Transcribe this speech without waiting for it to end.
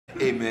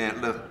Hey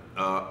man, look,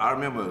 I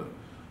remember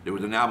there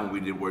was an album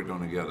we worked on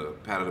together,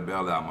 Pat of the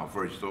Bell album, my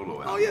first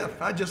solo album. Oh yeah,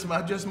 I just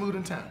moved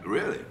in town.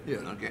 Really? Yeah.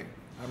 Okay.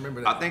 I remember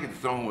that. I think the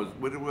song was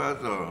what it was.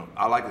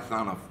 I like the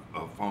sound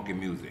of funky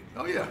music.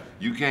 Oh yeah.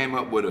 You came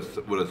up with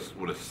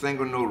a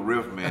single note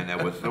riff, man,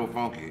 that was so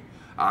funky.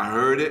 I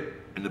heard it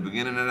in the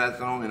beginning of that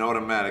song, and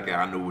automatically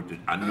I knew what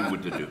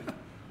to do.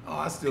 Oh,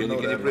 I still Can know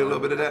you that. play a little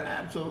bit of that?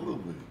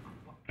 Absolutely.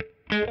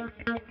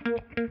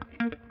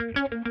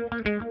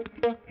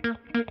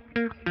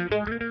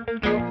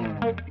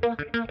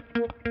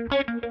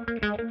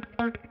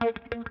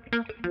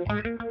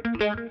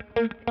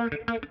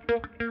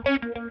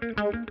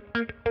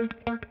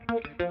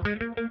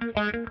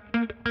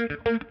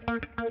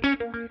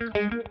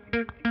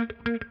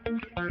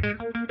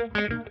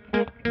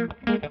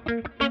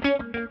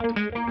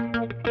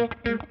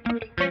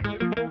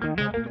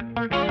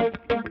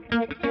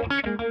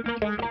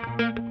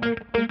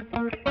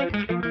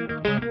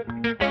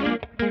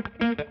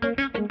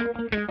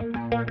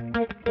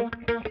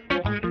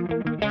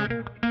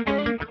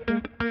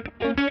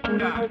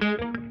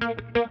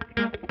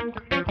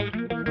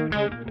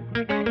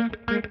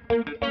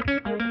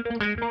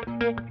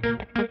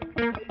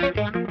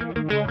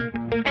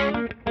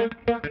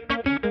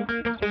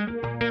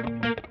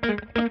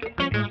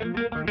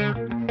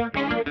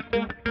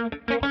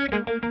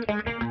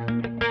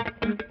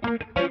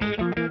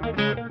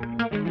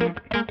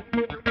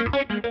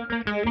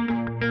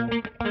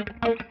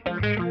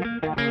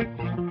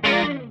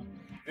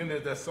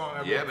 That song I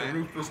wrote for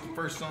Rufus, the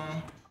first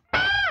song.